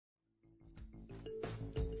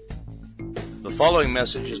The following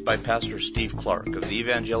message is by Pastor Steve Clark of the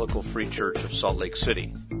Evangelical Free Church of Salt Lake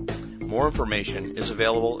City. More information is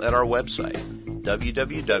available at our website,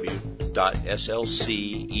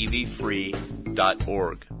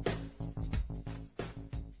 www.slcevfree.org.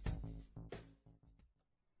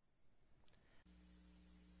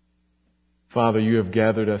 Father, you have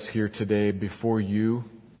gathered us here today before you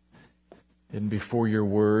and before your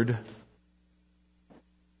word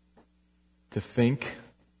to think,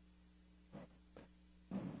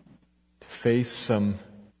 to face some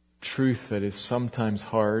truth that is sometimes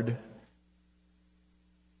hard,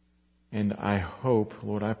 and I hope,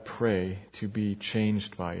 Lord, I pray, to be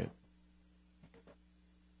changed by it.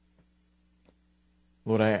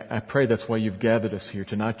 Lord, I pray that's why you've gathered us here,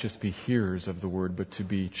 to not just be hearers of the word, but to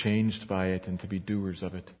be changed by it and to be doers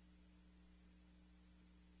of it.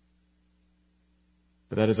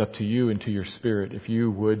 But that is up to you and to your Spirit, if you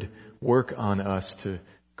would work on us to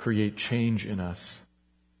create change in us.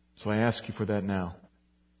 So I ask you for that now.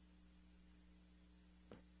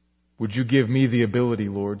 Would you give me the ability,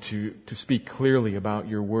 Lord, to speak clearly about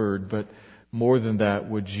your word, but more than that,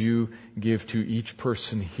 would you give to each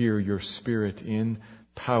person here your Spirit in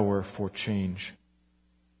power for change?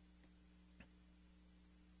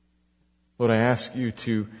 Lord, I ask you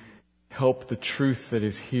to help the truth that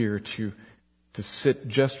is here to sit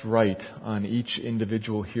just right on each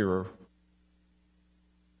individual hearer.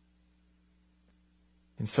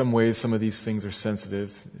 In some ways, some of these things are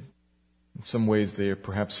sensitive. In some ways, they are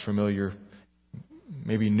perhaps familiar,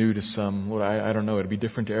 maybe new to some. Lord, I don't know. It'll be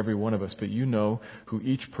different to every one of us, but you know who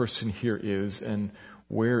each person here is and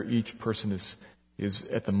where each person is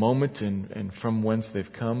at the moment and from whence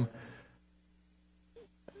they've come.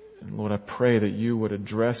 And Lord, I pray that you would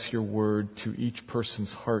address your word to each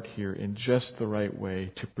person's heart here in just the right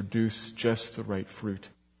way to produce just the right fruit.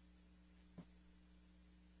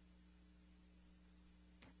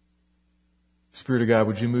 Spirit of God,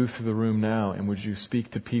 would you move through the room now and would you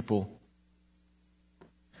speak to people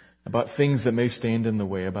about things that may stand in the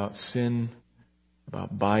way, about sin,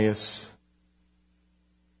 about bias,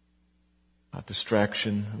 about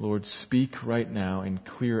distraction. Lord, speak right now and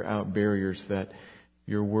clear out barriers that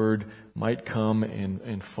your word might come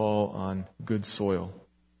and fall on good soil.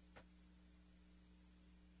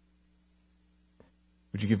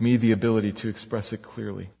 Would you give me the ability to express it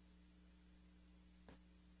clearly?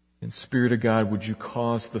 And Spirit of God, would you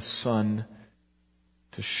cause the sun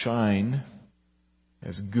to shine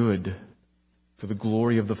as good for the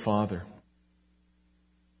glory of the Father?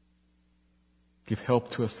 Give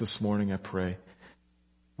help to us this morning, I pray.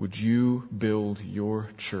 Would you build your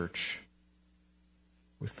church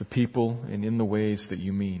with the people and in the ways that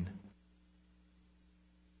you mean?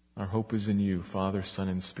 Our hope is in you, Father, Son,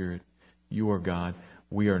 and Spirit. You are God.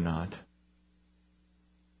 We are not.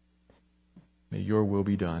 May your will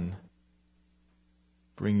be done.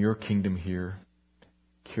 Bring your kingdom here.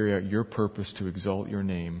 Carry out your purpose to exalt your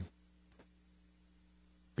name.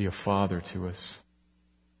 Be a father to us.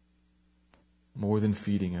 More than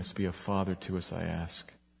feeding us, be a father to us, I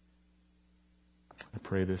ask. I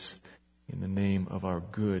pray this in the name of our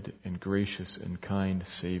good and gracious and kind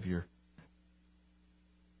Savior.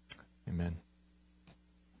 Amen.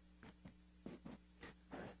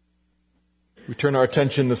 We turn our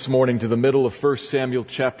attention this morning to the middle of 1 Samuel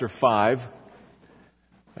chapter 5,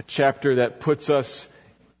 a chapter that puts us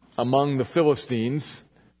among the Philistines,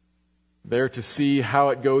 there to see how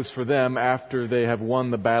it goes for them after they have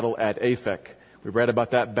won the battle at Aphek. We read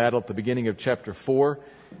about that battle at the beginning of chapter 4,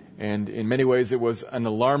 and in many ways it was an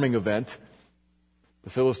alarming event.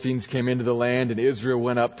 The Philistines came into the land, and Israel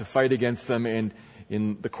went up to fight against them, and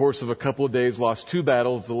in the course of a couple of days lost 2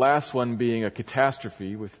 battles, the last one being a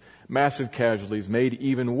catastrophe with massive casualties, made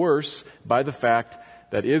even worse by the fact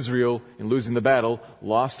that Israel, in losing the battle,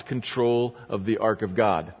 lost control of the Ark of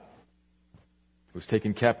God. It was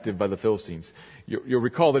taken captive by the Philistines. You'll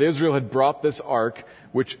recall that Israel had brought this ark,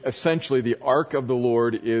 which essentially the ark of the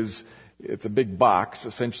Lord it's a big box,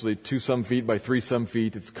 essentially 2 some feet by 3 some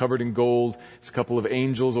feet. It's covered in gold. It's a couple of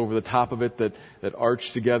angels over the top of it that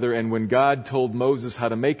arch together. And when God told Moses how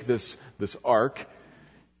to make this ark,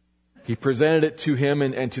 he presented it to him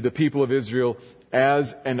and to the people of Israel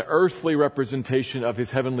as an earthly representation of his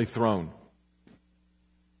heavenly throne.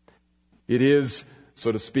 It is,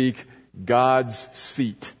 so to speak, God's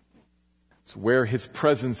seat. It's where his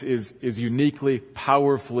presence is uniquely,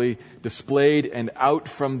 powerfully displayed, and out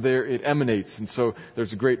from there it emanates. And so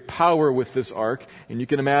there's a great power with this ark, and you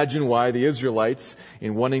can imagine why the Israelites,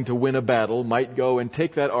 in wanting to win a battle, might go and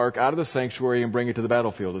take that ark out of the sanctuary and bring it to the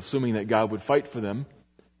battlefield, assuming that God would fight for them.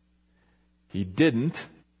 He didn't,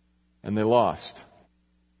 and they lost.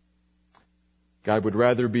 God would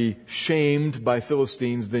rather be shamed by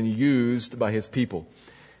Philistines than used by his people.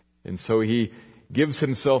 And so he gives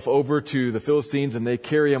himself over to the Philistines, and they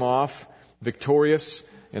carry him off victorious.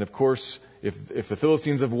 And of course, if the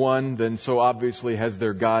Philistines have won, then so obviously has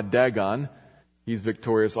their god Dagon. He's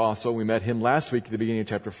victorious also. We met him last week at the beginning of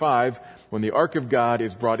chapter 5, when the ark of God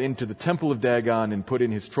is brought into the temple of Dagon and put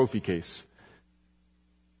in his trophy case.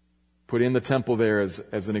 Put in the temple there as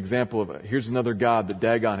an example of, here's another god that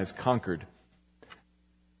Dagon has conquered.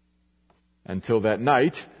 Until that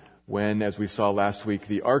night, when, as we saw last week,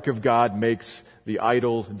 the ark of God makes the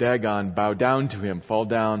idol Dagon bow down to him, fall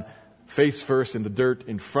down face first in the dirt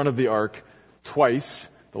in front of the ark twice.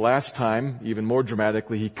 The last time, even more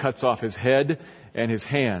dramatically, he cuts off his head and his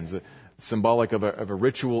hands, symbolic of a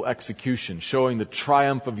ritual execution, showing the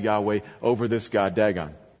triumph of Yahweh over this god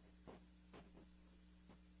Dagon.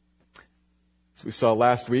 As we saw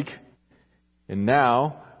last week, and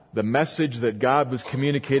now the message that God was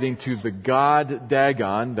communicating to the god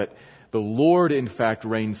Dagon, that the Lord in fact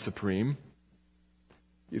reigns supreme,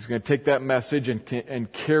 he's going to take that message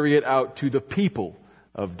and carry it out to the people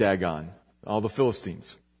of Dagon, all the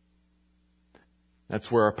Philistines. That's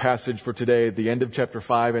where our passage for today, at the end of chapter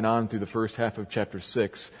 5 and on through the first half of chapter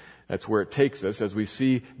 6, that's where it takes us as we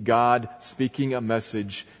see God speaking a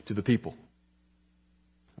message to the people.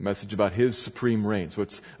 A message about his supreme reign. So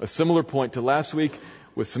it's a similar point to last week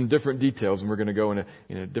with some different details, and we're going to go in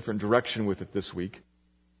a different direction with it this week.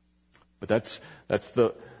 But that's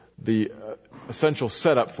the essential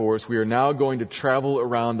setup for us. We are now going to travel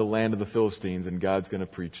around the land of the Philistines, and God's going to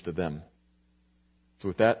preach to them. So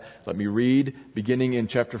with that, let me read, beginning in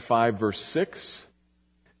chapter 5, verse 6,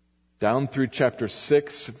 down through chapter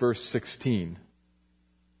 6, verse 16.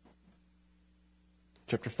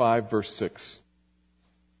 Chapter 5, verse 6.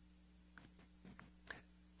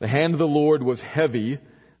 The hand of the Lord was heavy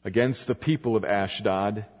against the people of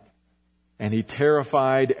Ashdod, and he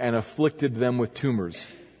terrified and afflicted them with tumors,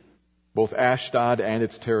 both Ashdod and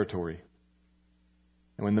its territory.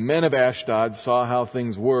 And when the men of Ashdod saw how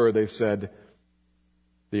things were, they said,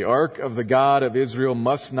 "The ark of the God of Israel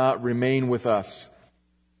must not remain with us,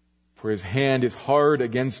 for his hand is hard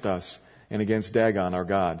against us and against Dagon our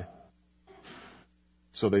God."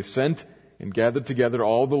 So they sent and gathered together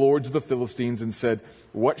all the lords of the Philistines and said,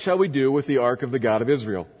 "What shall we do with the ark of the God of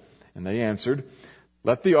Israel?" And they answered,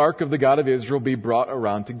 "Let the ark of the God of Israel be brought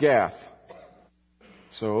around to Gath."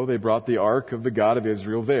 So they brought the ark of the God of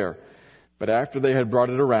Israel there. But after they had brought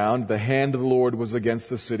it around, the hand of the Lord was against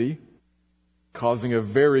the city, causing a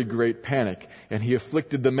very great panic. And he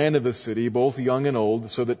afflicted the men of the city, both young and old,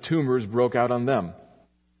 so that tumors broke out on them.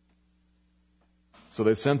 So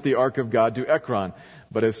they sent the ark of God to Ekron.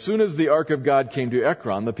 But as soon as the ark of God came to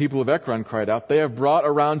Ekron, the people of Ekron cried out, "They have brought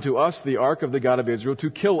around to us the ark of the God of Israel to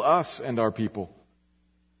kill us and our people."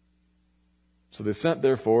 So they sent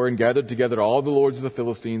therefore and gathered together all the lords of the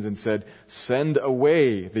Philistines and said, "Send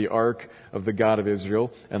away the ark of the God of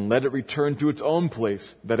Israel and let it return to its own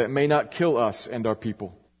place, that it may not kill us and our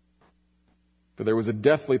people." For there was a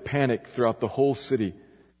deathly panic throughout the whole city.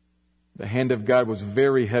 The hand of God was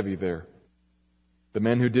very heavy there. The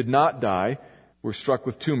men who did not die were struck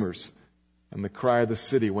with tumors, and the cry of the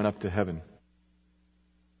city went up to heaven.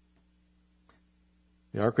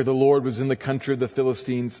 The ark of the Lord was in the country of the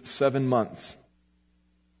Philistines 7 months.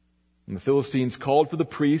 And the Philistines called for the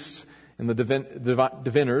priests and the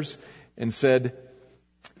diviners and said,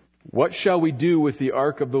 "What shall we do with the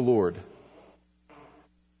ark of the Lord?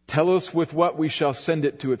 Tell us with what we shall send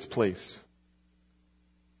it to its place."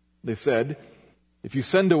 They said, "If you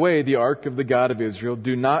send away the ark of the God of Israel,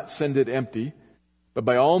 do not send it empty, but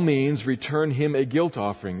by all means return him a guilt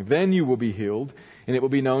offering. Then you will be healed, and it will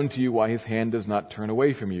be known to you why his hand does not turn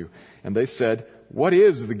away from you." And they said, "What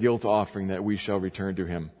is the guilt offering that we shall return to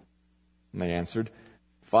him?" And they answered,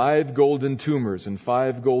 5 golden tumors and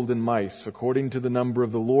 5 golden mice, according to the number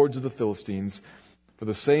of the lords of the Philistines, for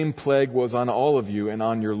the same plague was on all of you and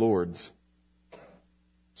on your lords.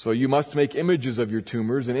 So you must make images of your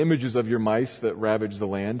tumors and images of your mice that ravage the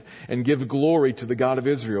land, and give glory to the God of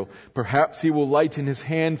Israel. Perhaps he will lighten his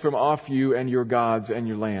hand from off you and your gods and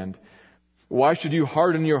your land. Why should you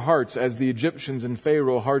harden your hearts as the Egyptians and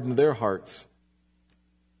Pharaoh hardened their hearts?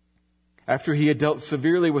 After he had dealt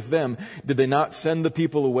severely with them, did they not send the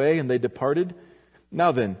people away and they departed?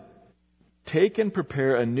 Now then, take and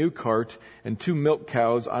prepare a new cart and 2 milk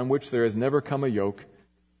cows on which there has never come a yoke,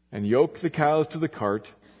 and yoke the cows to the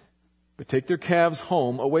cart, but take their calves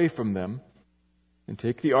home away from them, and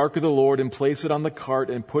take the ark of the Lord and place it on the cart,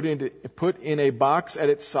 and put in a box at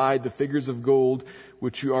its side the figures of gold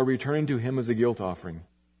which you are returning to him as a guilt offering.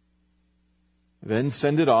 Then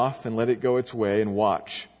send it off and let it go its way and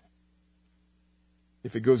watch.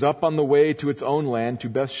 If it goes up on the way to its own land, to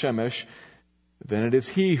Beth Shemesh, then it is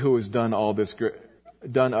he who has done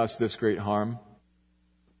us this great harm.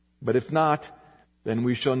 But if not, then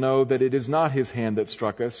we shall know that it is not his hand that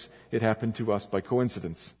struck us. It happened to us by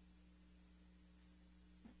coincidence."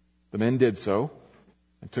 The men did so,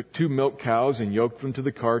 and took 2 milk cows and yoked them to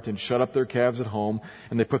the cart and shut up their calves at home.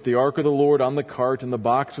 And they put the ark of the Lord on the cart and the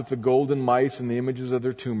box with the golden mice and the images of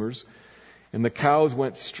their tumors. And the cows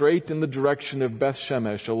went straight in the direction of Beth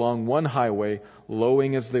Shemesh along one highway,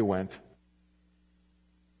 lowing as they went.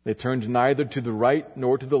 They turned neither to the right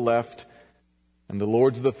nor to the left, and the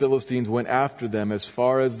lords of the Philistines went after them as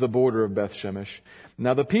far as the border of Beth Shemesh.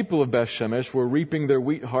 Now the people of Beth Shemesh were reaping their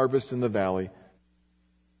wheat harvest in the valley.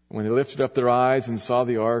 When they lifted up their eyes and saw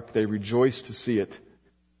the ark, they rejoiced to see it.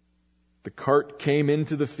 The cart came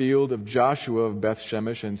into the field of Joshua of Beth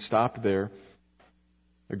Shemesh and stopped there.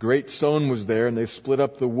 A great stone was there, and they split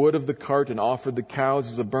up the wood of the cart and offered the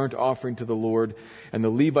cows as a burnt offering to the Lord. And the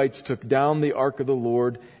Levites took down the ark of the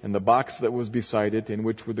Lord and the box that was beside it, in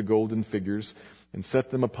which were the golden figures, and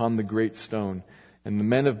set them upon the great stone. And the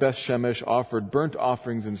men of Beth Shemesh offered burnt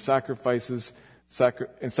offerings and sacrificed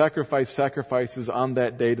sacrifices on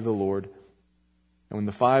that day to the Lord. And when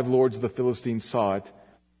the 5 lords of the Philistines saw it,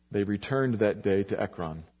 they returned that day to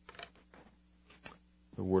Ekron.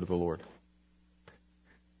 The word of the Lord.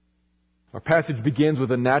 Our passage begins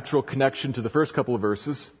with a natural connection to the first couple of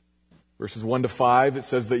verses. Verses 1 to 5, it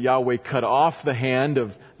says that Yahweh cut off the hand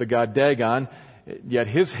of the god Dagon, yet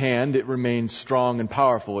his hand, it remained strong and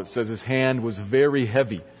powerful. It says his hand was very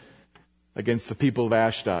heavy against the people of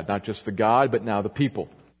Ashdod, not just the god, but now the people.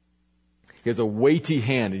 He has a weighty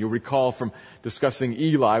hand. You'll recall from discussing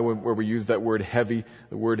Eli where we use that word heavy.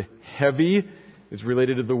 The word heavy is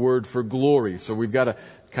related to the word for glory. So we've got a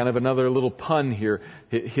kind of another little pun here.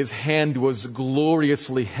 His hand was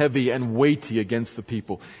gloriously heavy and weighty against the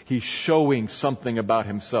people. He's showing something about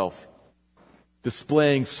himself,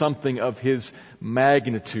 displaying something of his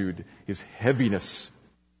magnitude, his heaviness,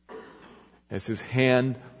 as his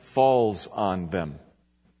hand falls on them.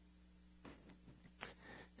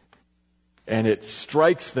 And it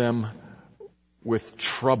strikes them with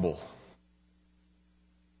trouble.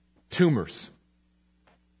 Tumors.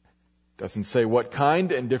 Doesn't say what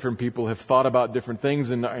kind, and different people have thought about different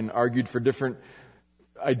things and argued for different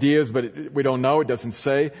ideas, but we don't know. It doesn't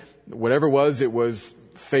say. Whatever it was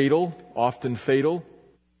fatal, often fatal.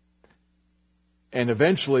 And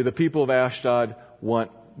eventually the people of Ashdod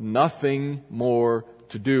want nothing more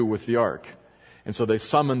to do with the ark. And so they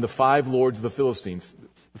summoned the 5 lords of the Philistines.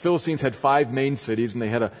 The Philistines had 5 main cities, and they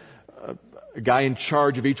had a guy in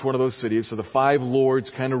charge of each one of those cities. So the 5 lords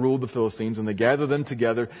kind of ruled the Philistines, and they gather them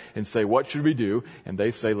together and say, "What should we do?" And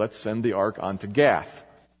they say, "Let's send the ark on to Gath."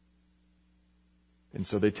 And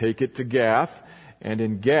so they take it to Gath, and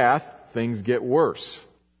in Gath, things get worse.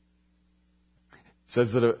 It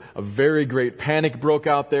says that a very great panic broke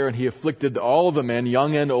out there, and he afflicted all the men,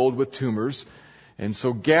 young and old, with tumors. And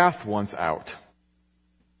so Gath wants out.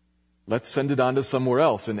 Let's send it on to somewhere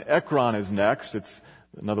else. And Ekron is next. It's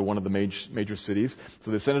another one of the major cities.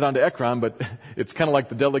 So they send it on to Ekron, but it's kind of like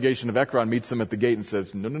the delegation of Ekron meets them at the gate and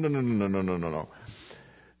says, no.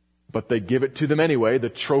 But they give it to them anyway, the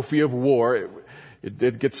trophy of war.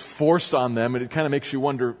 It gets forced on them, and it kind of makes you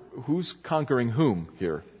wonder, who's conquering whom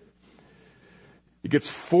here? It gets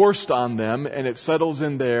forced on them, and it settles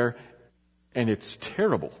in there, and it's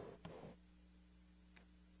terrible.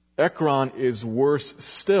 Ekron is worse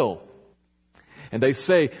still. And they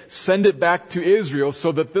say, send it back to Israel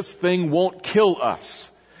so that this thing won't kill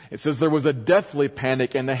us. It says there was a deathly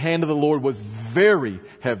panic, and the hand of the Lord was very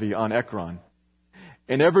heavy on Ekron.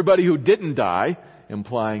 And everybody who didn't die,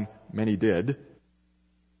 implying many did,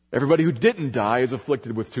 everybody who didn't die is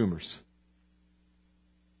afflicted with tumors.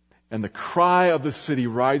 And the cry of the city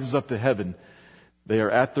rises up to heaven. They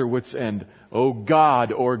are at their wits' end. Oh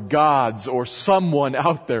God, or gods, or someone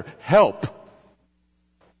out there, help!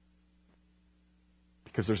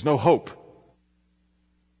 Because there's no hope.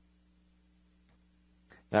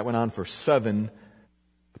 That went on for 7,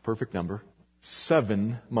 the perfect number,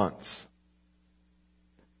 7 months.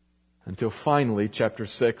 Until finally, chapter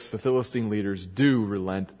 6, the Philistine leaders do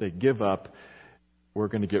relent. They give up. We're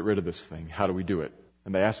going to get rid of this thing. How do we do it?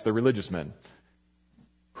 And they ask the religious men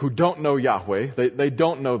who don't know Yahweh. They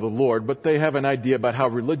don't know the Lord, but they have an idea about how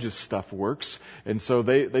religious stuff works. And so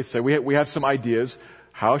they say, we have some ideas.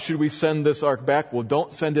 How should we send this ark back? Well,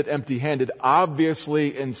 don't send it empty-handed.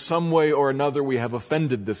 Obviously, in some way or another, we have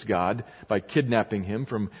offended this God by kidnapping him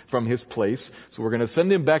from his place. So we're going to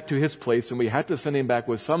send him back to his place, and we have to send him back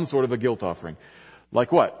with some sort of a guilt offering.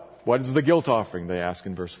 Like what? What is the guilt offering, they ask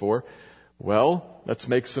in verse 4. Well, let's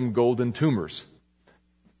make some golden tumors.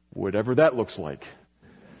 Whatever that looks like.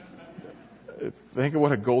 Think of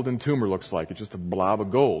what a golden tumor looks like. It's just a blob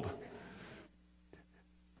of gold.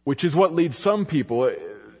 Which is what leads some people.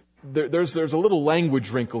 There's a little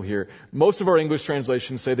language wrinkle here. Most of our English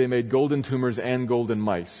translations say they made golden tumors and golden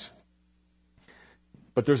mice.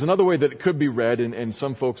 But there's another way that it could be read, and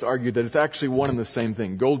some folks argue that it's actually one and the same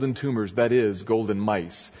thing. Golden tumors, that is, golden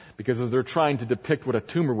mice. Because as they're trying to depict what a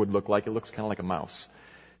tumor would look like, it looks kind of like a mouse.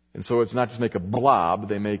 And so it's not just make a blob,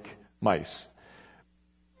 they make mice.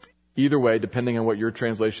 Either way, depending on what your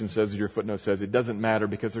translation says or your footnote says, it doesn't matter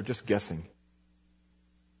because they're just guessing.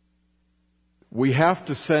 We have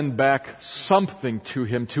to send back something to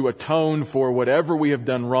him to atone for whatever we have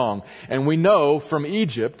done wrong. And we know from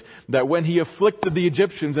Egypt that when he afflicted the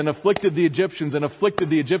Egyptians and afflicted the Egyptians and afflicted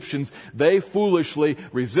the Egyptians, they foolishly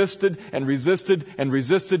resisted and resisted and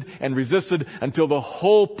resisted and resisted until the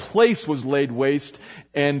whole place was laid waste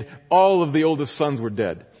and all of the oldest sons were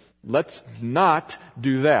dead. Let's not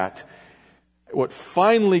do that. What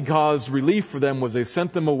finally caused relief for them was they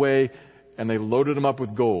sent them away and they loaded them up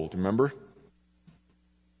with gold. Remember?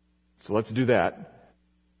 So let's do that.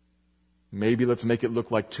 Maybe let's make it look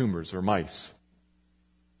like tumors or mice.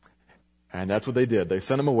 And that's what they did. They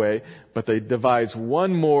sent them away, but they devised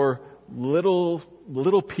one more little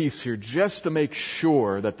piece here just to make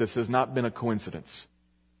sure that this has not been a coincidence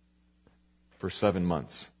for 7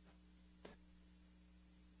 months.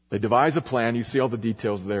 They devise a plan. You see all the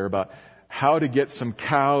details there about how to get some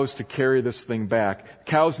cows to carry this thing back.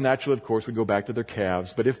 Cows naturally, of course, would go back to their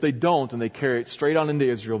calves. But if they don't and they carry it straight on into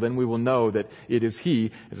Israel, then we will know that it is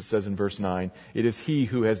he, as it says in verse 9, it is he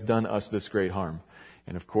who has done us this great harm.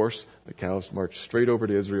 And of course, the cows march straight over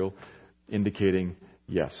to Israel, indicating,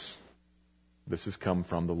 yes, this has come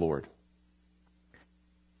from the Lord.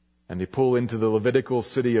 And they pull into the Levitical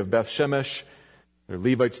city of Beth Shemesh. There are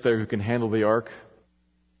Levites there who can handle the ark,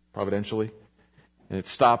 providentially. And it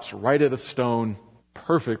stops right at a stone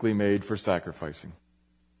perfectly made for sacrificing.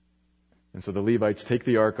 And so the Levites take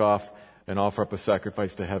the ark off and offer up a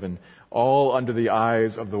sacrifice to heaven, all under the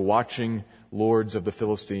eyes of the watching lords of the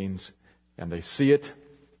Philistines. And they see it.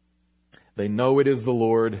 They know it is the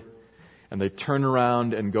Lord. And they turn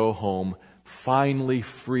around and go home, finally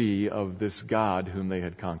free of this God whom they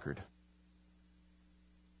had conquered.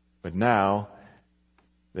 But now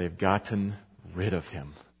they've gotten rid of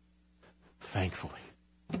him. Thankfully.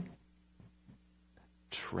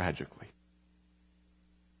 Tragically.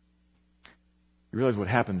 You realize what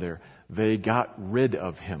happened there? They got rid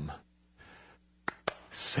of him.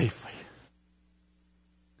 Safely.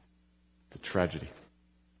 It's a tragedy.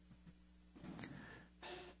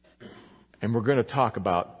 And we're going to talk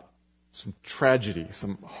about some tragedy,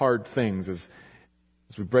 some hard things as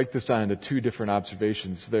we break this down into two different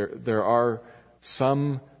observations. There are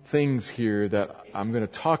some things here that I'm going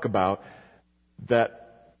to talk about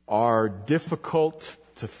that are difficult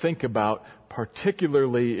to think about,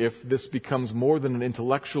 particularly if this becomes more than an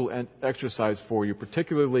intellectual exercise for you,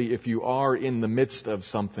 particularly if you are in the midst of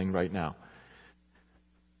something right now.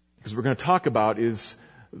 Because what we're going to talk about is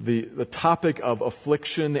the topic of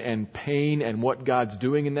affliction and pain and what God's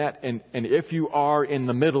doing in that. And if you are in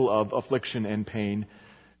the middle of affliction and pain,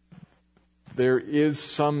 there is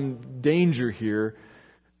some danger here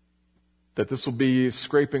that this will be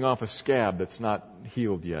scraping off a scab that's not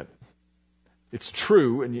healed yet. It's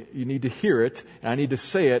true, and you need to hear it, and I need to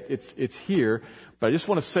say it. It's here, but I just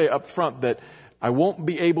want to say up front that I won't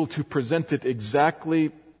be able to present it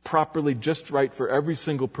exactly, properly, just right for every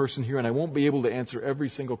single person here, and I won't be able to answer every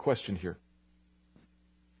single question here.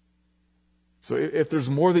 So if there's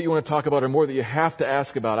more that you want to talk about or more that you have to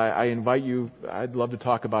ask about, I invite you. I'd love to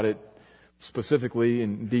talk about it specifically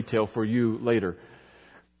in detail for you later.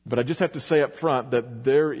 But I just have to say up front that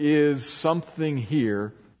there is something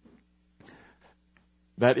here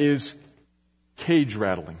that is cage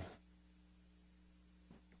rattling,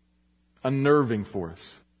 unnerving for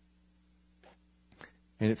us.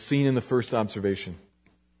 And it's seen in the first observation.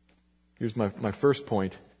 Here's my first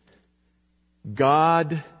point.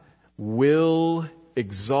 God will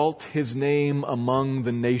exalt his name among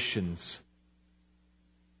the nations,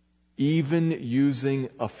 even using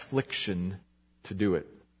affliction to do it.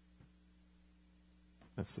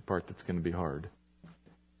 That's the part that's going to be hard.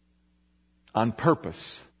 On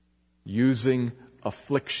purpose, using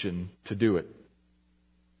affliction to do it.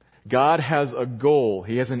 God has a goal.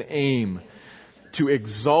 He has an aim to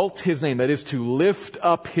exalt His name. That is, to lift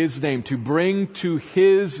up His name, to bring to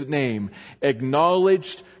His name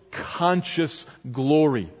acknowledged, conscious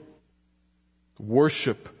glory,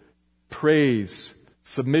 worship, praise,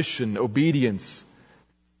 submission, obedience.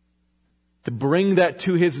 To bring that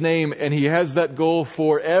to His name, and He has that goal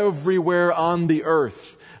for everywhere on the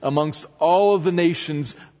earth, amongst all of the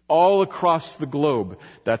nations, all across the globe.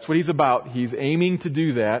 That's what He's about. He's aiming to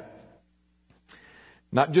do that.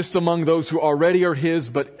 Not just among those who already are His,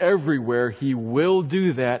 but everywhere. He will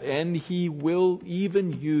do that, and He will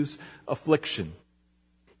even use affliction.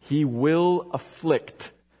 He will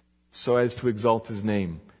afflict so as to exalt His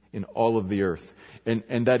name in all of the earth.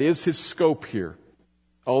 And that is His scope here.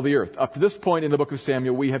 All the earth. Up to this point in the book of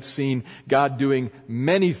Samuel, we have seen God doing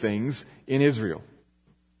many things in Israel.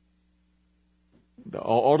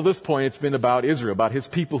 All to this point, it's been about Israel, about His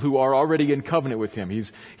people who are already in covenant with Him.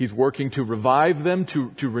 He's working to revive them,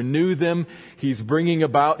 to renew them. He's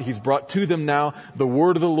brought to them now the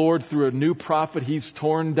word of the Lord through a new prophet. He's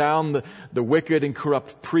torn down the wicked and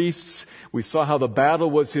corrupt priests. We saw how the battle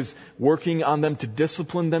was His working on them to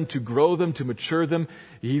discipline them, to grow them, to mature them.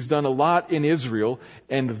 He's done a lot in Israel,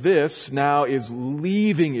 and this now is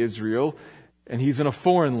leaving Israel, and He's in a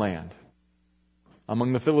foreign land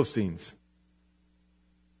among the Philistines.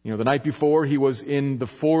 The night before, He was in the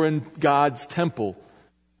foreign God's temple,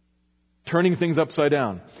 turning things upside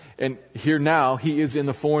down. And here now, He is in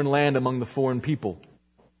the foreign land among the foreign people.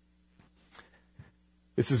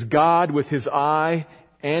 This is God with His eye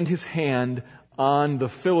and His hand on the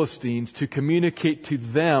Philistines to communicate to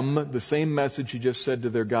them the same message He just said to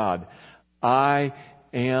their God. I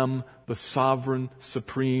am the sovereign,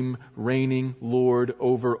 supreme, reigning Lord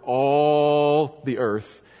over all the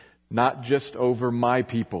earth, not just over my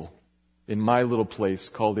people in my little place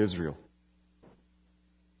called Israel.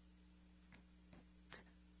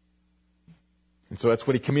 And so that's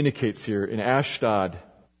what He communicates here in Ashdod,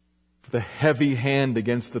 the heavy hand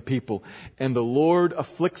against the people. And the Lord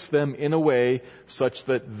afflicts them in a way such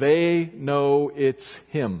that they know it's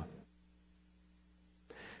Him.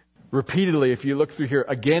 Repeatedly, if you look through here,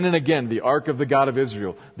 again and again, the ark of the God of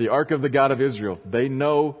Israel, the ark of the God of Israel, they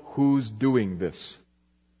know who's doing this.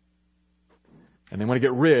 And they want to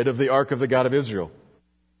get rid of the ark of the God of Israel.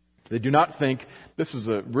 They do not think this is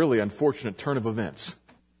a really unfortunate turn of events.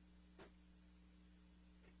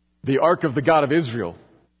 The ark of the God of Israel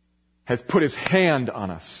has put His hand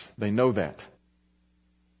on us. They know that.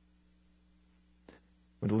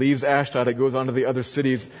 When it leaves Ashdod, it goes on to the other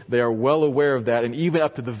cities. They are well aware of that. And even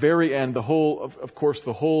up to the very end, the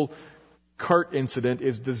whole cart incident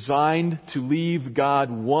is designed to leave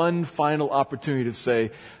God one final opportunity to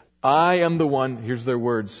say, I am the one, here's their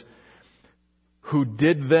words, who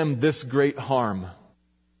did them this great harm.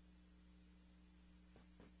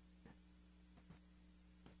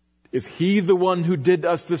 Is He the one who did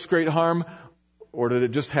us this great harm? Or did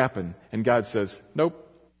it just happen? And God says, nope,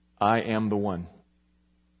 I am the one.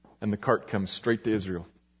 And the cart comes straight to Israel.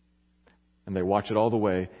 And they watch it all the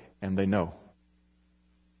way, and they know.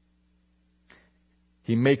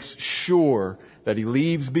 He makes sure that He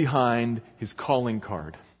leaves behind His calling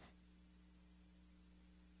card.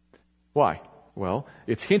 Why? Well,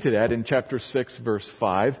 it's hinted at in chapter 6, verse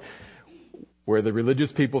 5, where the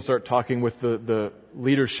religious people start talking with the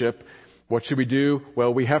leadership. What should we do?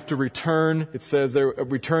 Well, we have to return, it says there,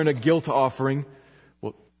 return a guilt offering.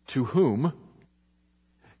 Well, to whom?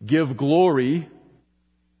 Give glory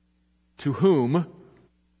to whom?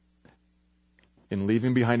 In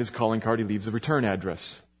leaving behind His calling card, He leaves a return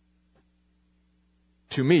address.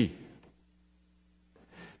 To me.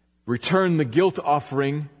 Return the guilt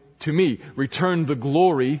offering to me. Return the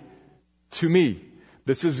glory to me.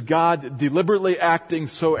 This is God deliberately acting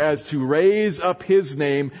so as to raise up His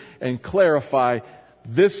name and clarify,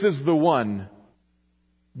 this is the one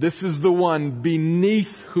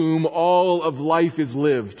beneath whom all of life is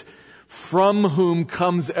lived, from whom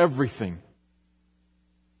comes everything,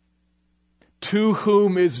 to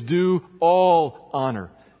whom is due all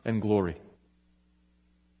honor and glory.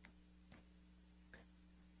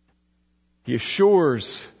 He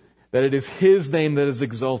assures that it is His name that is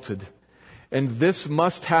exalted. And this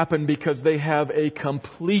must happen because they have a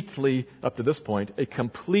completely, up to this point, a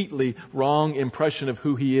completely wrong impression of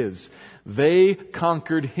who He is. They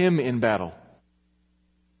conquered Him in battle.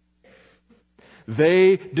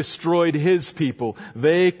 They destroyed His people.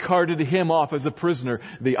 They carted Him off as a prisoner.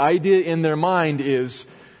 The idea in their mind is,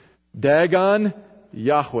 Dagon,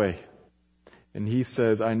 Yahweh. And He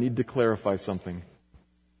says, I need to clarify something.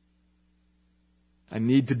 I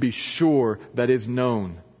need to be sure that is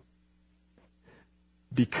known.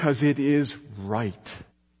 because it is right.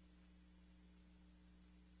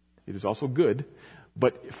 It is also good,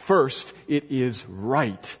 but first, it is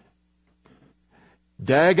right.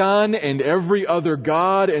 Dagon and every other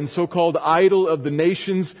god and so-called idol of the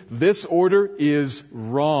nations, this order is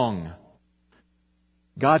wrong.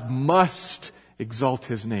 God must exalt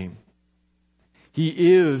His name.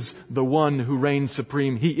 He is the one who reigns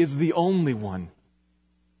supreme. He is the only one.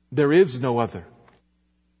 There is no other.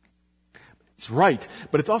 It's right,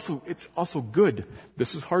 but it's also good.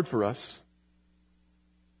 This is hard for us.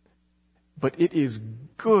 But it is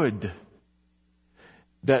good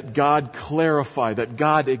that God clarify, that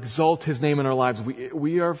God exalt His name in our lives.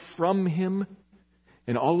 We are from Him,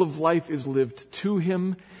 and all of life is lived to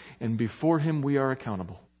Him, and before Him we are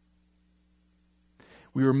accountable.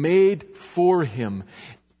 We were made for Him.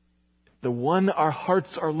 The one our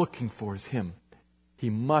hearts are looking for is Him. He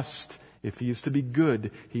must, if He is to be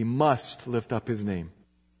good, He must lift up His name.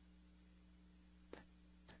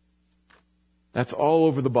 That's all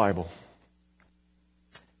over the Bible.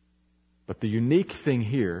 But the unique thing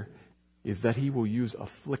here is that He will use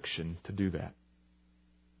affliction to do that.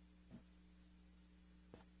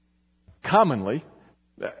 Commonly,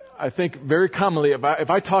 I think very commonly, if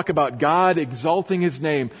I talk about God exalting His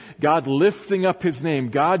name, God lifting up His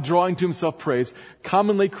name, God drawing to Himself praise,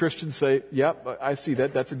 commonly Christians say, yep, I see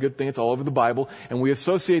that. That's a good thing. It's all over the Bible. And we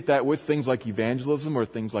associate that with things like evangelism or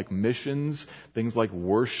things like missions, things like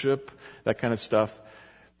worship, that kind of stuff.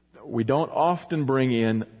 We don't often bring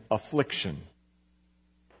in affliction,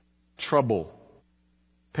 trouble,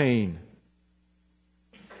 pain.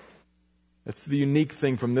 That's the unique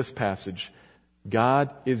thing from this passage.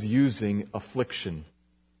 God is using affliction.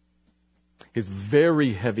 His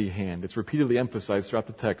very heavy hand, it's repeatedly emphasized throughout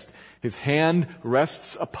the text, His hand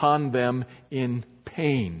rests upon them in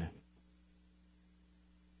pain.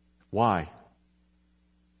 Why?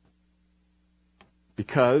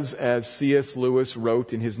 Because, as C.S. Lewis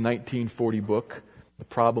wrote in his 1940 book, The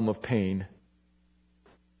Problem of Pain,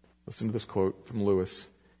 listen to this quote from Lewis,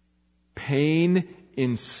 "Pain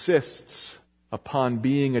insists upon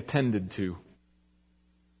being attended to.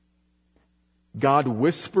 God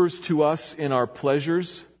whispers to us in our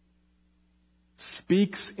pleasures,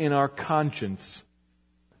 speaks in our conscience,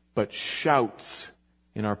 but shouts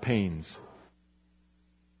in our pains.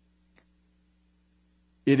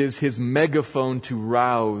 It is His megaphone to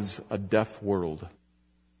rouse a deaf world."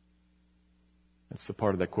 That's the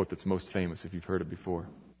part of that quote that's most famous, if you've heard it before.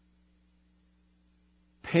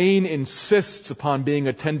 Pain insists upon being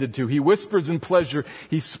attended to. He whispers in pleasure.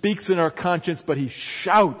 He speaks in our conscience, but He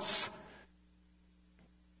shouts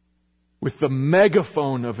with the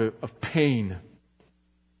megaphone of pain.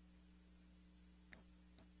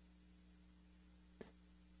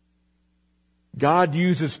 God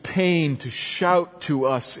uses pain to shout to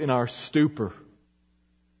us in our stupor,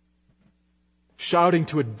 shouting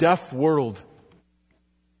to a deaf world.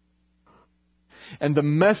 And the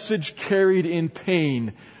message carried in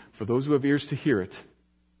pain, for those who have ears to hear it,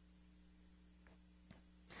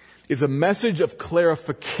 is a message of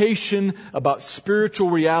clarification about spiritual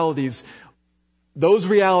realities, those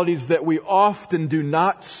realities that we often do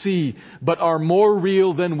not see, but are more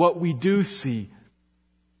real than what we do see.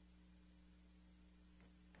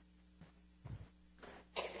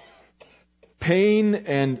 Pain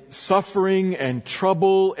and suffering and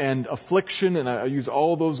trouble and affliction, and I use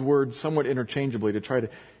all those words somewhat interchangeably to try to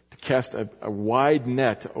cast a wide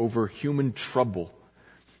net over human trouble.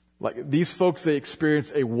 Like these folks, they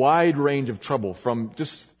experience a wide range of trouble, from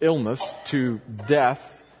just illness to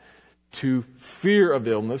death, to fear of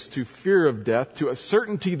illness, to fear of death, to a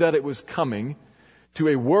certainty that it was coming, to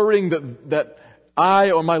a worrying that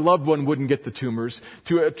I or my loved one wouldn't get the tumors,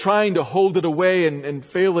 to trying to hold it away and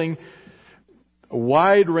failing. A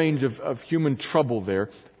wide range of human trouble there,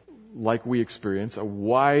 like we experience, a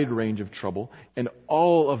wide range of trouble. And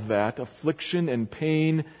all of that, affliction and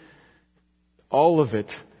pain, all of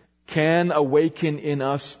it can awaken in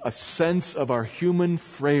us a sense of our human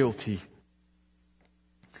frailty,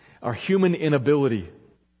 our human inability.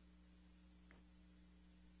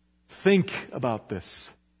 Think about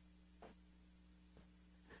this.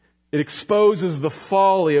 It exposes the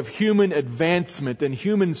folly of human advancement and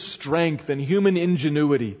human strength and human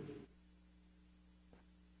ingenuity.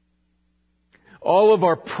 All of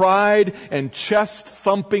our pride and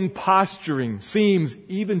chest-thumping posturing seems,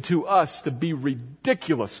 even to us, to be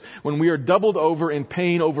ridiculous when we are doubled over in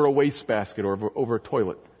pain over a wastebasket or over a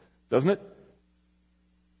toilet. Doesn't it?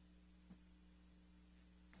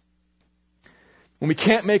 When we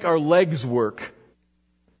can't make our legs work,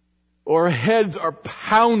 or our heads are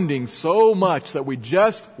pounding so much that we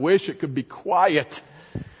just wish it could be quiet.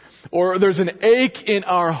 or there's an ache in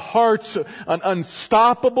our hearts, an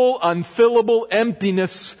unstoppable, unfillable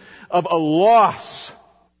emptiness of a loss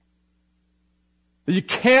that you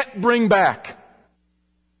can't bring back.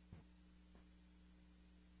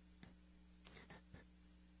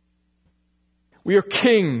 We are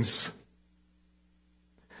kings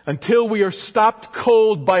until we are stopped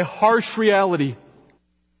cold by harsh reality.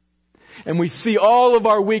 And we see all of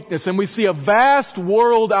our weakness, and we see a vast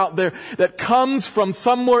world out there that comes from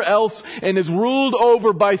somewhere else and is ruled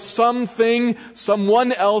over by something,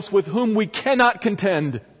 someone else with whom we cannot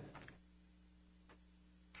contend.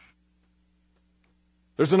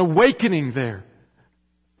 There's an awakening there.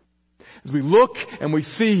 As we look and we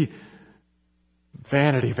see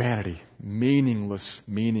vanity, vanity, meaningless,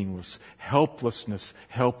 meaningless, helplessness,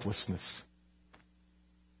 helplessness.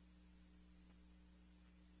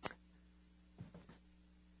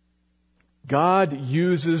 God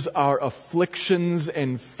uses our afflictions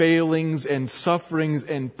and failings and sufferings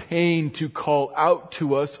and pain to call out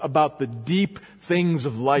to us about the deep things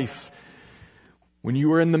of life. When you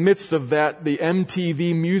were in the midst of that, the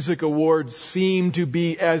MTV Music Awards seem to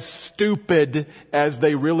be as stupid as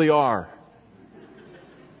they really are.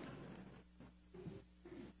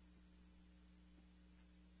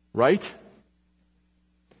 Right?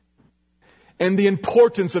 And the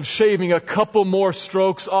importance of shaving a couple more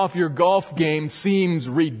strokes off your golf game seems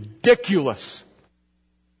ridiculous.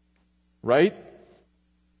 Right?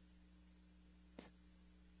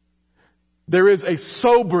 There is a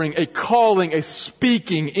sobering, a calling, a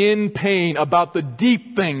speaking in pain about the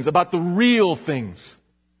deep things, about the real things.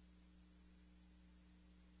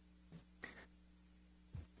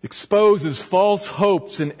 Exposes false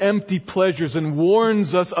hopes and empty pleasures and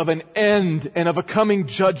warns us of an end and of a coming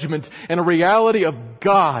judgment and a reality of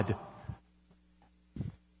God.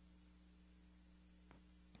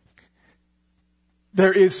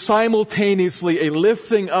 There is simultaneously a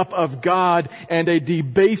lifting up of God and a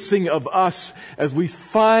debasing of us as we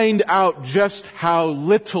find out just how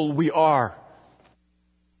little we are.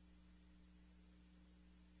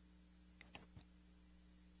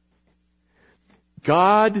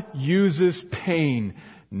 God uses pain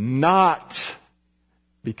not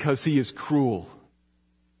because He is cruel,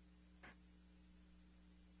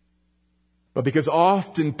 but because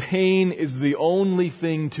often pain is the only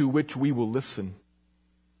thing to which we will listen.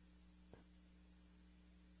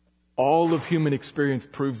 All of human experience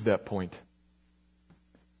proves that point.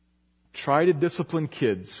 Try to discipline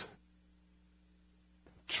kids.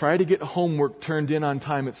 Try to get homework turned in on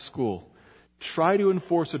time at school. Try to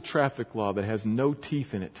enforce a traffic law that has no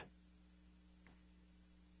teeth in it.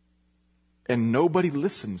 And nobody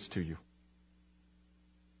listens to you.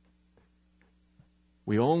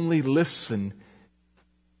 We only listen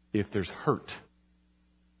if there's hurt.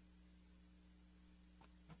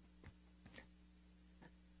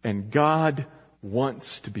 And God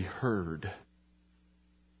wants to be heard.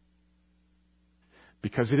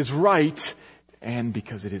 Because it is right and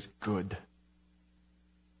because it is good.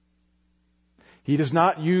 He does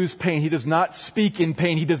not use pain. He does not speak in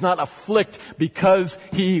pain. He does not afflict because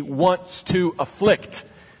He wants to afflict.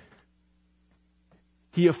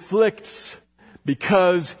 He afflicts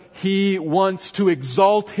because He wants to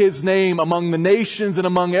exalt His name among the nations and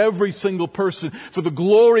among every single person for the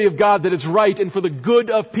glory of God that is right and for the good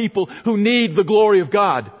of people who need the glory of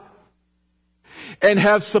God. And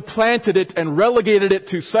have supplanted it and relegated it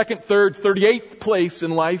to 2nd, 3rd, 38th place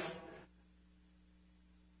in life,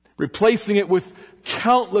 replacing it with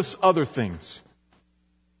countless other things.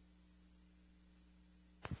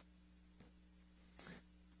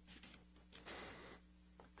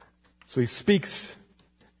 So He speaks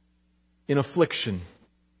in affliction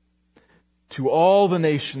to all the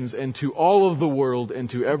nations and to all of the world and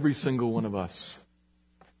to every single one of us.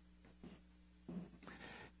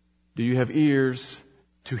 Do you have ears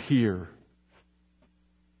to hear?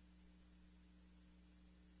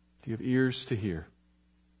 Do you have ears to hear?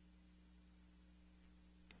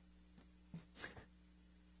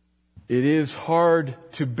 It is hard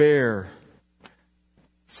to bear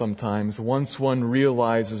sometimes once one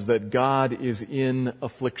realizes that God is in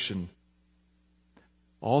affliction.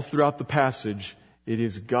 All throughout the passage, it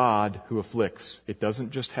is God who afflicts. It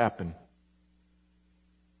doesn't just happen.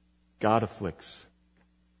 God afflicts.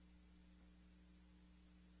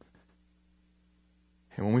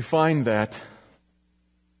 And when we find that,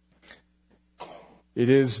 it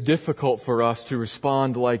is difficult for us to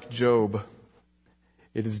respond like Job.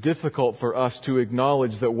 It is difficult for us to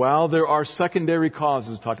acknowledge that while there are secondary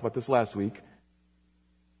causes, we talked about this last week,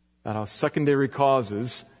 that how secondary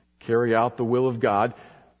causes carry out the will of God.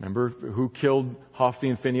 Remember who killed Hophni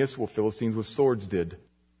and Phinehas? Well, Philistines with swords did.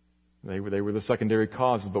 They were the secondary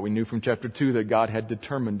causes, but we knew from chapter 2 that God had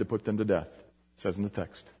determined to put them to death. It says in the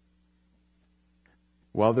text.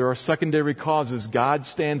 While there are secondary causes, God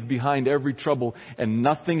stands behind every trouble, and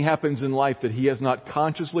nothing happens in life that He has not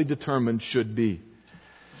consciously determined should be.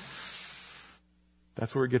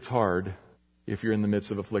 That's where it gets hard if you're in the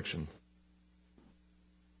midst of affliction.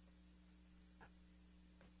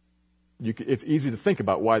 It's easy to think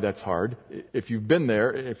about why that's hard. If you've been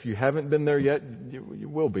there, if you haven't been there yet, you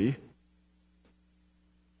will be.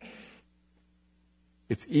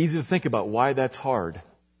 It's easy to think about why that's hard.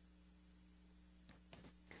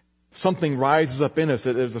 Something rises up in us.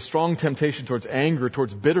 There's a strong temptation towards anger,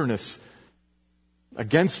 towards bitterness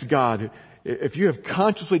against God. If you have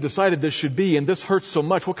consciously decided this should be, and this hurts so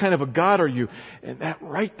much, what kind of a God are you? And that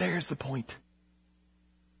right there is the point.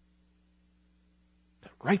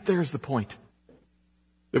 That right there is the point.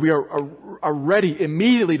 That we are ready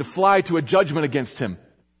immediately to fly to a judgment against Him.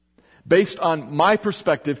 Based on my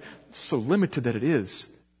perspective, so limited that it is.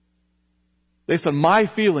 Based on my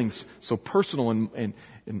feelings, so personal and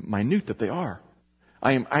minute that they are.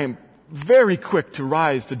 I am very quick to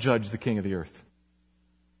rise to judge the King of the earth.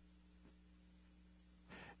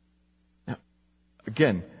 Now,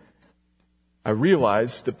 again, I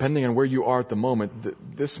realize, depending on where you are at the moment,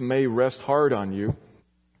 that this may rest hard on you.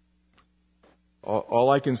 All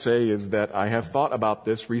I can say is that I have thought about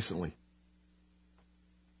this recently.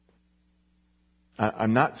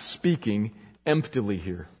 I'm not speaking emptily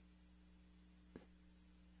here.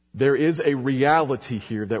 There is a reality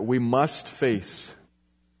here that we must face.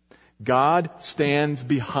 God stands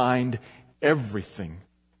behind everything.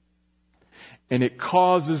 And it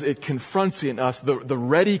confronts in us the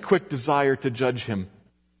ready, quick desire to judge Him.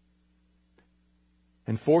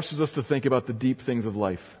 And forces us to think about the deep things of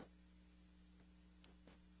life.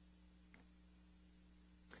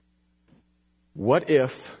 What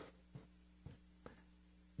if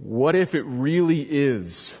it really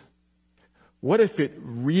is? What if it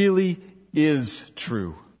really is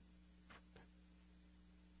true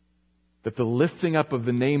that the lifting up of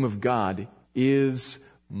the name of God is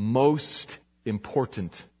most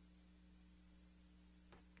important?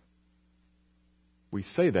 We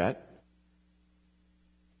say that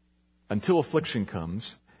until affliction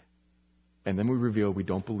comes, and then we reveal we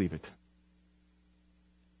don't believe it.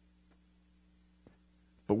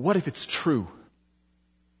 But what if it's true?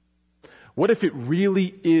 What if it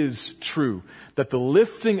really is true that the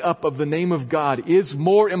lifting up of the name of God is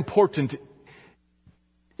more important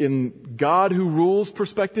in God who rules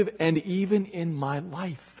perspective and even in my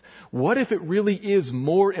life? What if it really is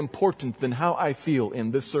more important than how I feel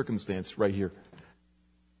in this circumstance right here?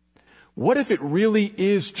 What if it really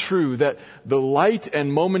is true that the light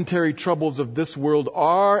and momentary troubles of this world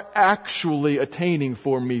are actually attaining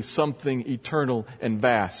for me something eternal and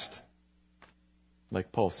vast?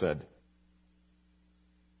 Like Paul said.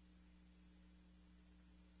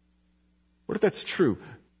 What if that's true?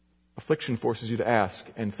 Affliction forces you to ask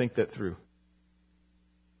and think that through.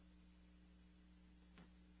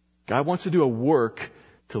 God wants to do a work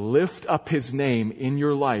to lift up His name in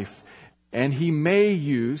your life, and He may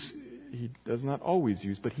use, He does not always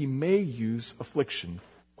use, but He may use affliction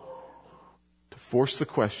to force the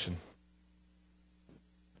question,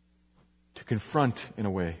 to confront in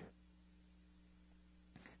a way.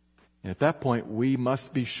 And at that point, we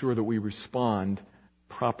must be sure that we respond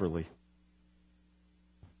properly.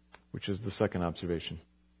 Which is the second observation.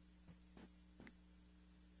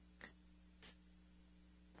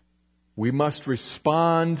 We must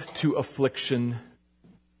respond to affliction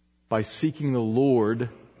by seeking the Lord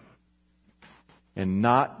and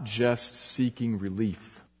not just seeking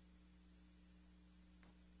relief.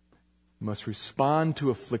 We must respond to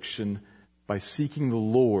affliction by seeking the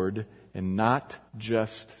Lord and not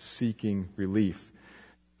just seeking relief.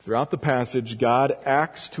 Throughout the passage, God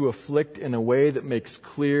acts to afflict in a way that makes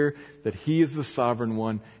clear that He is the sovereign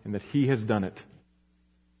one and that He has done it.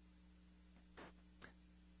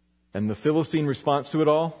 And the Philistine response to it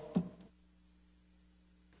all?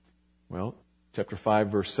 Well, chapter 5,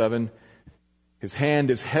 verse 7. His hand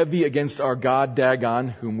is heavy against our God Dagon,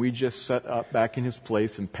 whom we just set up back in his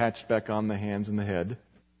place and patched back on the hands and the head.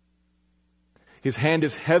 His hand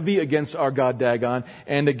is heavy against our God Dagon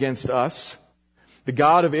and against us. The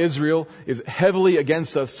God of Israel is heavily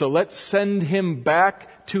against us, so let's send him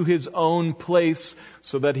back to his own place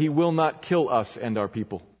so that he will not kill us and our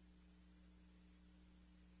people. Do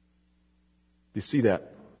you see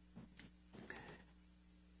that?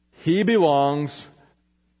 He belongs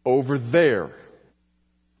over there.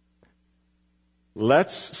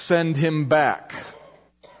 Let's send him back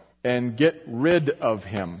and get rid of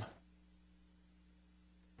him.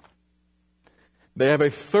 They have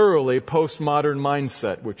a thoroughly postmodern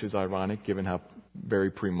mindset, which is ironic given how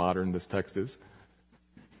very pre-modern this text is.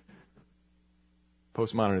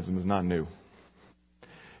 Postmodernism is not new.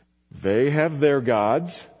 They have their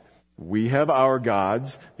gods. We have our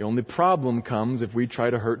gods. The only problem comes if we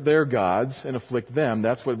try to hurt their gods and afflict them.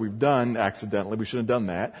 That's what we've done accidentally. We shouldn't have done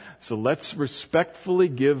that. So let's respectfully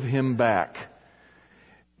give him back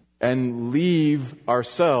and leave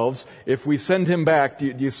ourselves. If we send him back, do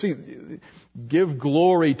you see, give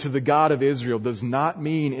glory to the God of Israel does not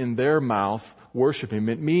mean in their mouth worship him.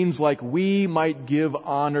 It means like we might give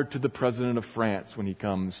honor to the President of France when he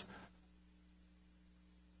comes.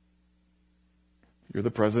 You're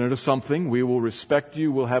the president of something. We will respect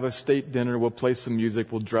you. We'll have a state dinner. We'll play some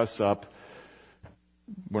music. We'll dress up.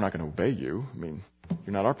 We're not going to obey you. I mean,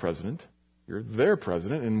 you're not our president. You're their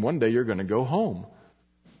president, and one day you're going to go home.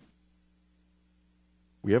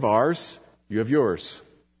 We have ours. You have yours.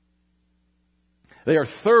 They are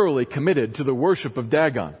thoroughly committed to the worship of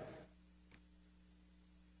Dagon.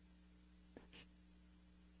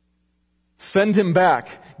 Send him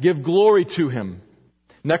back. Give glory to him.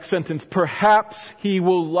 Next sentence, perhaps he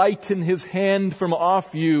will lighten his hand from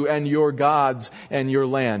off you and your gods and your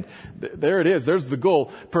land. There it is. There's the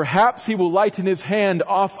goal. Perhaps he will lighten his hand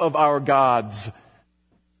off of our gods,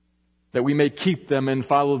 that we may keep them and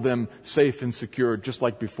follow them safe and secure, just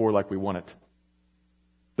like before, like we want it.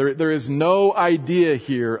 There is no idea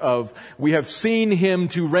here of we have seen him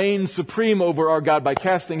to reign supreme over our God by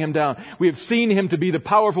casting him down. We have seen him to be the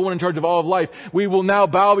powerful one in charge of all of life. We will now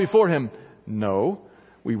bow before him. No.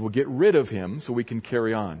 We will get rid of him so we can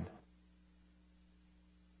carry on.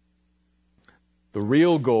 The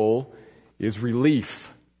real goal is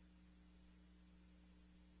relief.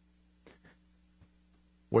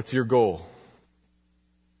 What's your goal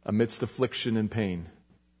amidst affliction and pain?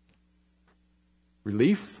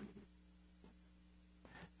 Relief?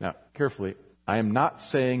 Now, carefully, I am not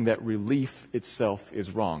saying that relief itself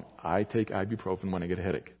is wrong. I take ibuprofen when I get a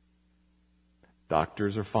headache.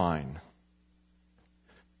 Doctors are fine.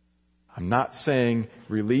 I'm not saying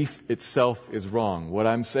relief itself is wrong. What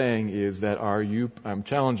I'm saying is that I'm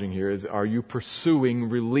challenging here is, are you pursuing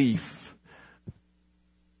relief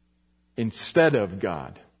instead of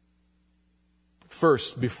God?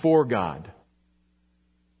 First, before God.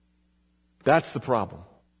 That's the problem.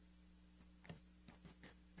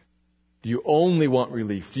 Do you only want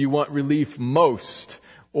relief? Do you want relief most?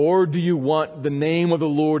 Or do you want the name of the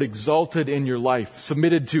Lord exalted in your life,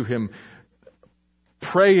 submitted to him,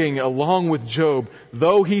 praying along with Job,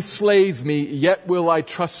 though he slays me, yet will I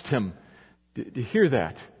trust him? Do you hear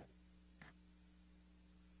that?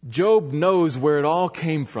 Job knows where it all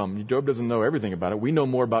came from. Job doesn't know everything about it. We know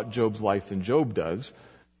more about Job's life than Job does.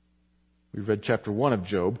 We've read chapter 1 of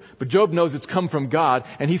Job. But Job knows it's come from God.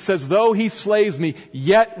 And he says, though he slays me,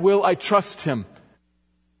 yet will I trust him.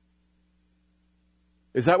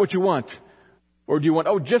 Is that what you want? Or do you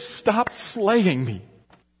want, just stop slaying me?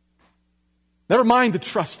 Never mind the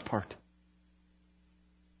trust part.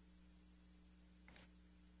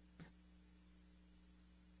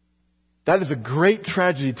 That is a great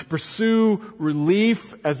tragedy. To pursue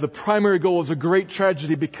relief as the primary goal is a great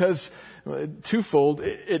tragedy because, twofold,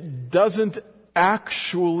 it doesn't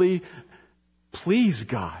actually please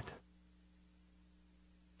God.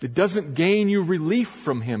 It doesn't gain you relief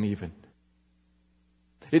from him even.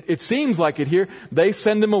 It seems like it here. They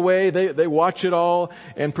send him away, they watch it all,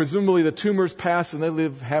 and presumably the tumors pass and they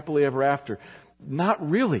live happily ever after. Not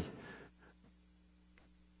really.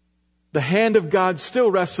 The hand of God still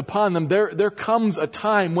rests upon them. There comes a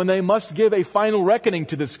time when they must give a final reckoning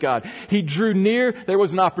to this God. He drew near, there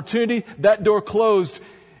was an opportunity, that door closed.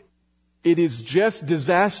 It is just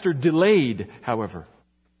disaster delayed, however.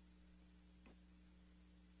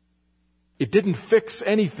 It didn't fix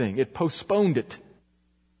anything, it postponed it.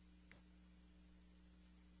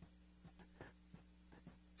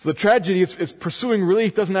 So the tragedy is pursuing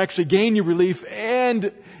relief doesn't actually gain you relief,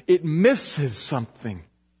 and it misses something.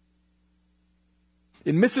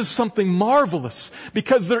 It misses something marvelous,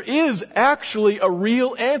 because there is actually a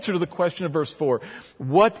real answer to the question of verse 4.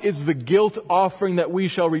 What is the guilt offering that we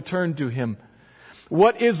shall return to him?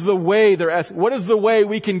 What is the way, they're asking, what is the way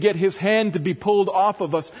we can get his hand to be pulled off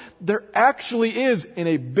of us? There actually is, in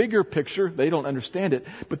a bigger picture, they don't understand it,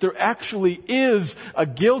 but there actually is a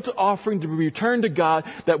guilt offering to be returned to God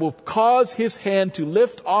that will cause his hand to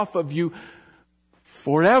lift off of you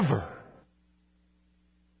forever.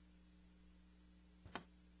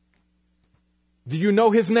 Do you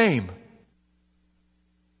know his name?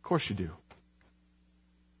 Of course you do.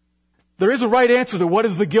 There is a right answer to what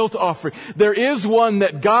is the guilt offering. There is one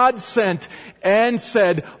that God sent and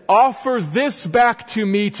said, offer this back to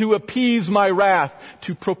me to appease my wrath,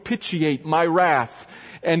 to propitiate my wrath.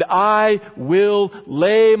 And I will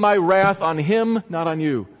lay my wrath on him, not on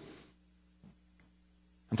you.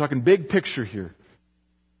 I'm talking big picture here.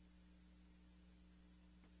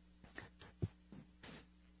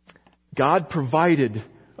 God provided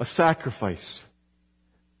a sacrifice.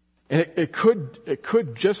 And it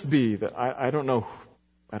could just be that I don't know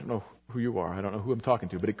who you are. I don't know who I'm talking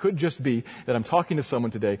to, but it could just be that I'm talking to someone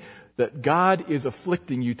today that God is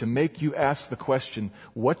afflicting you to make you ask the question,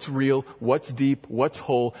 what's real, what's deep, what's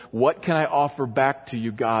whole, what can I offer back to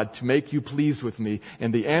you, God, to make you pleased with me?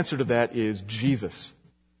 And the answer to that is Jesus.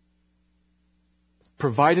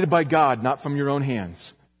 Provided by God, not from your own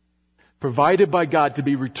hands. Provided by God to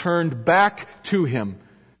be returned back to Him.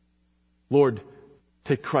 Lord,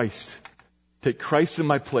 take Christ. Take Christ in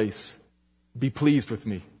my place. Be pleased with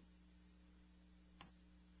me.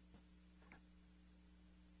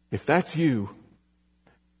 If that's you,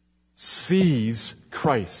 seize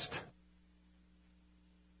Christ.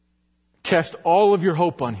 Cast all of your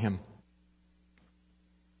hope on Him.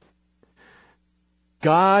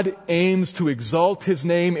 God aims to exalt His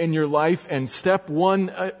name in your life, and step one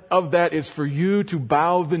of that is for you to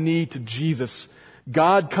bow the knee to Jesus,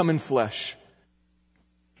 God come in flesh.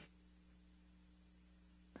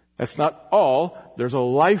 That's not all. There's a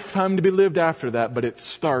lifetime to be lived after that, but it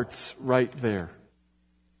starts right there.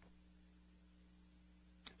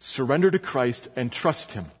 Surrender to Christ and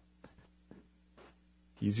trust Him.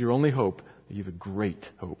 He's your only hope. He's a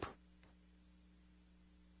great hope.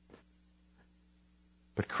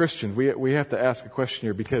 But Christians, we have to ask a question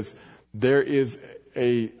here, because there is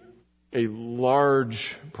a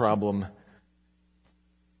large problem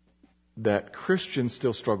that Christians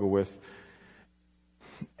still struggle with,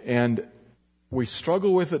 and we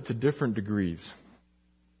struggle with it to different degrees.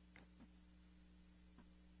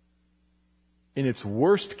 In its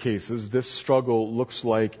worst cases, this struggle looks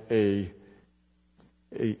like a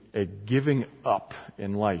giving up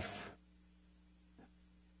in life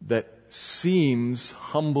that seems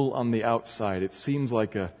humble on the outside. It seems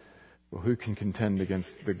like who can contend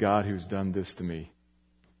against the God who's done this to me?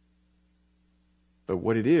 But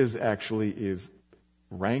what it is actually is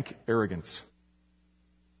rank arrogance.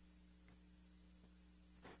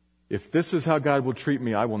 If this is how God will treat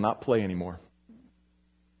me, I will not play anymore.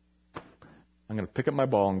 I'm going to pick up my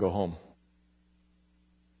ball and go home.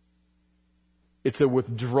 It's a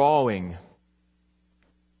withdrawing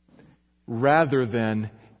rather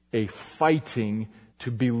than a fighting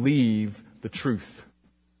to believe the truth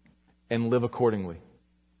and live accordingly.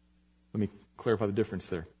 Let me clarify the difference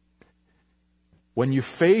there. When you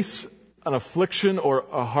face an affliction or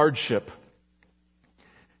a hardship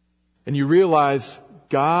and you realize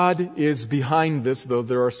God is behind this, though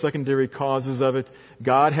there are secondary causes of it,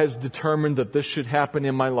 God has determined that this should happen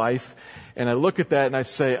in my life, and I look at that and I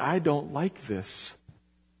say, I don't like this.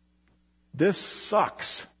 This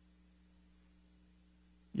sucks.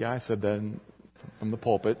 Yeah, I said that from the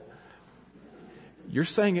pulpit. You're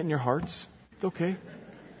saying it in your hearts. It's okay.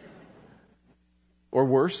 Or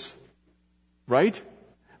worse, right?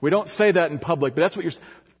 We don't say that in public, but that's what you're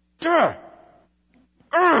saying.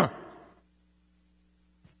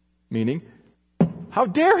 Meaning, how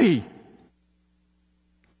dare he?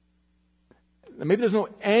 Maybe there's no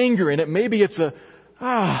anger in it. Maybe it's a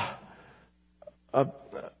kind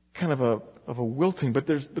of a wilting, but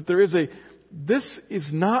there is this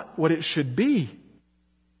is not what it should be.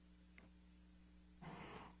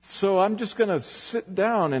 So I'm just going to sit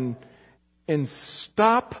down and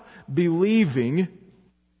stop believing,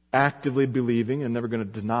 actively believing, and never going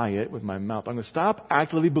to deny it with my mouth. I'm going to stop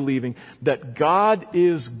actively believing that God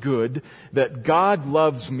is good, that God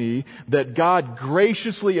loves me, that God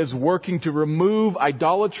graciously is working to remove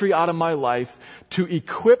idolatry out of my life, to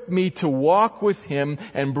equip me to walk with Him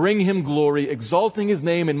and bring Him glory, exalting His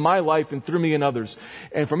name in my life and through me and others.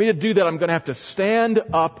 And for me to do that, I'm going to have to stand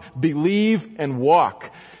up, believe, and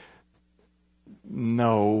walk.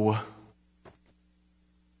 No.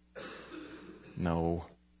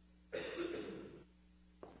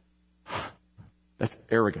 That's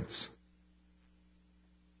arrogance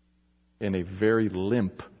in a very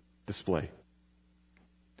limp display.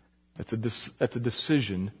 That's a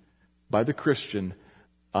decision by the Christian.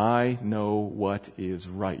 I know what is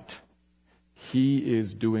right. He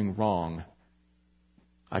is doing wrong.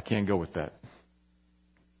 I can't go with that.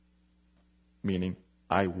 Meaning,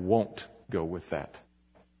 I won't go with that.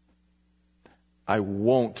 I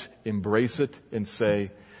won't embrace it and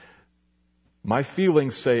say, my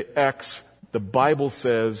feelings say X, the Bible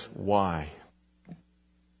says Y.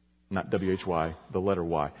 Not W-H-Y, the letter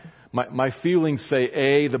Y. My feelings say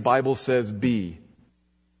A, the Bible says B.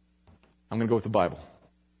 I'm going to go with the Bible.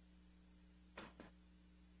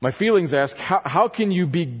 My feelings ask, how can you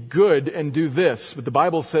be good and do this? But the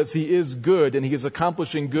Bible says He is good and He is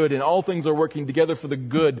accomplishing good and all things are working together for the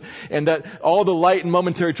good and that all the light and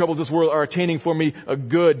momentary troubles of this world are attaining for me a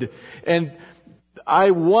good. And I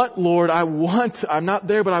want, Lord, I'm not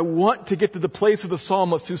there, but I want to get to the place of the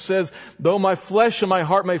psalmist who says, though my flesh and my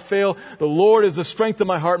heart may fail, the Lord is the strength of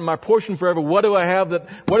my heart and my portion forever. What do I have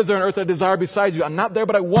what is there on earth that I desire besides you? I'm not there,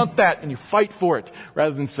 but I want that. And you fight for it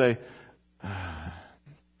rather than say,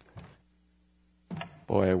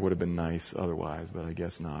 boy, it would have been nice otherwise, but I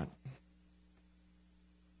guess not.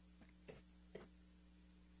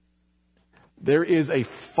 There is a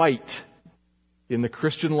fight in the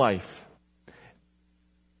Christian life,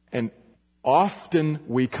 and often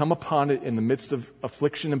we come upon it in the midst of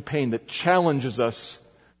affliction and pain that challenges us,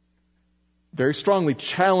 very strongly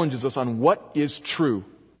challenges us on what is true.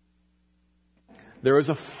 There is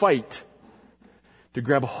a fight to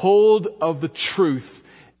grab hold of the truth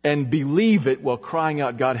and believe it while crying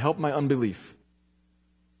out, God, help my unbelief.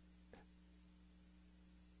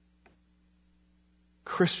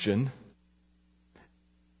 Christian,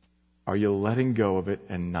 are you letting go of it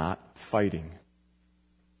and not fighting?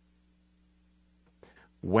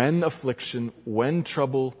 When affliction, when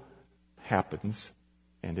trouble happens,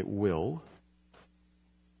 and it will,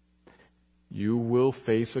 you will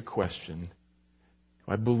face a question.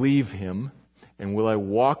 Do I believe Him, and will I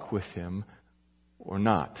walk with Him or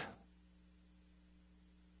not?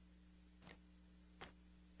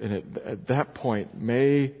 And at that point,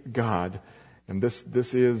 may God, and this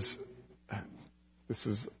is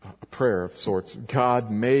a prayer of sorts,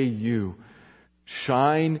 God, may you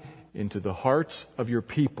shine into the hearts of your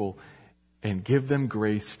people and give them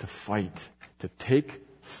grace to fight, to take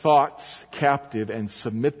thoughts captive and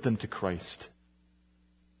submit them to Christ.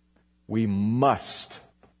 We must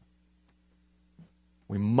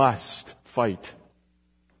fight.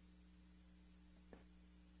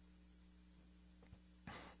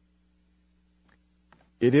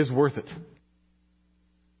 It is worth it.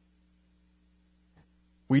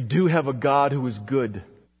 We do have a God who is good.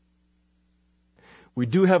 We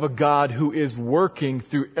do have a God who is working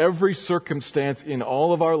through every circumstance in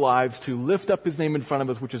all of our lives to lift up His name in front of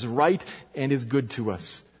us, which is right and is good to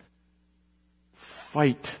us.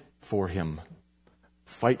 Fight for Him.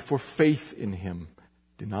 Fight for faith in Him.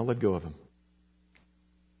 Do not let go of Him.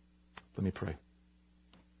 Let me pray.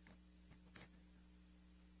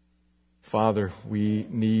 Father, we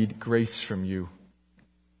need grace from You.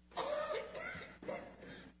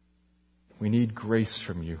 We need grace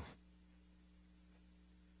from You.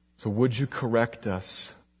 So would You correct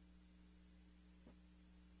us?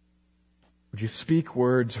 Would You speak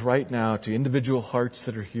words right now to individual hearts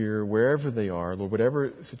that are here, wherever they are, Lord,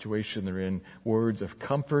 whatever situation they're in, words of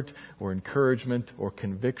comfort or encouragement or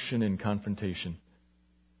conviction and confrontation.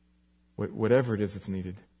 Whatever it is that's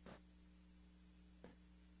needed.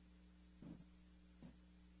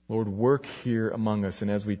 Lord, work here among us,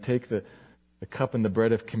 and as we take the cup and the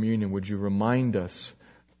bread of communion, would You remind us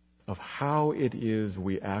of how it is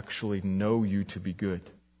we actually know You to be good.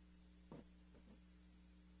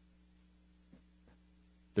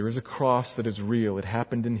 There is a cross that is real. It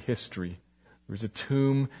happened in history. There is a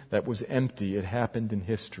tomb that was empty. It happened in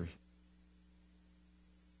history.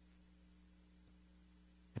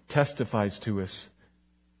 It testifies to us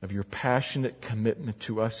of Your passionate commitment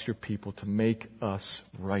to us, Your people, to make us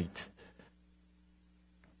right.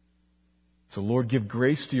 So Lord, give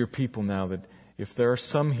grace to Your people now that if there are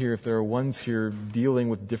some here, if there are ones here dealing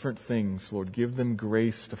with different things, Lord, give them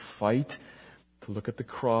grace to fight, to look at the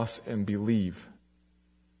cross and believe.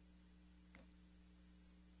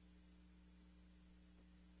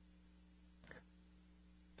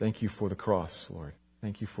 Thank You for the cross, Lord.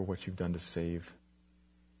 Thank You for what You've done to save,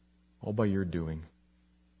 all by Your doing.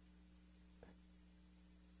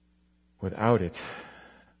 Without it,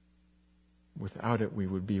 we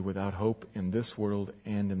would be without hope in this world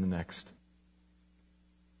and in the next.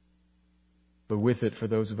 But with it, for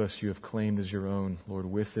those of us You have claimed as Your own, Lord,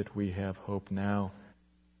 with it we have hope now.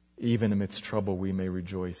 Even amidst trouble we may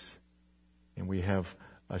rejoice. And we have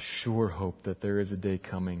a sure hope that there is a day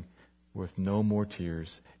coming with no more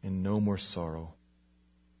tears and no more sorrow.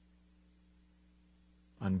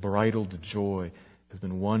 Unbridled joy has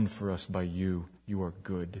been won for us by You. You are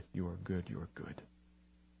good. You are good. You are good.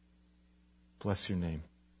 Bless Your name.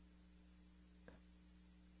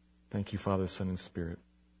 Thank You, Father, Son, and Spirit.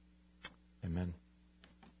 Amen.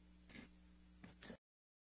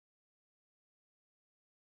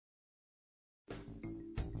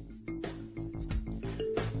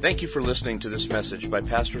 Thank you for listening to this message by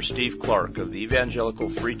Pastor Steve Clark of the Evangelical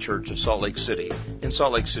Free Church of Salt Lake City in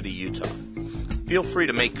Salt Lake City, Utah. Feel free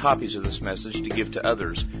to make copies of this message to give to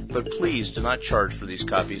others, but please do not charge for these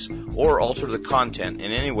copies or alter the content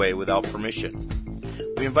in any way without permission.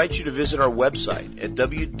 We invite you to visit our website at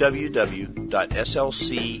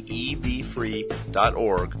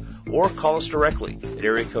www.slcevfree.org or call us directly at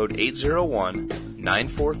area code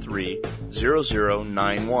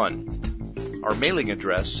 801-943-0091. Our mailing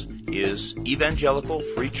address is Evangelical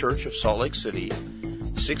Free Church of Salt Lake City,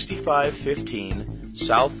 6515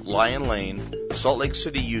 South Lion Lane, Salt Lake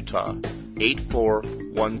City, Utah,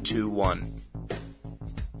 84121.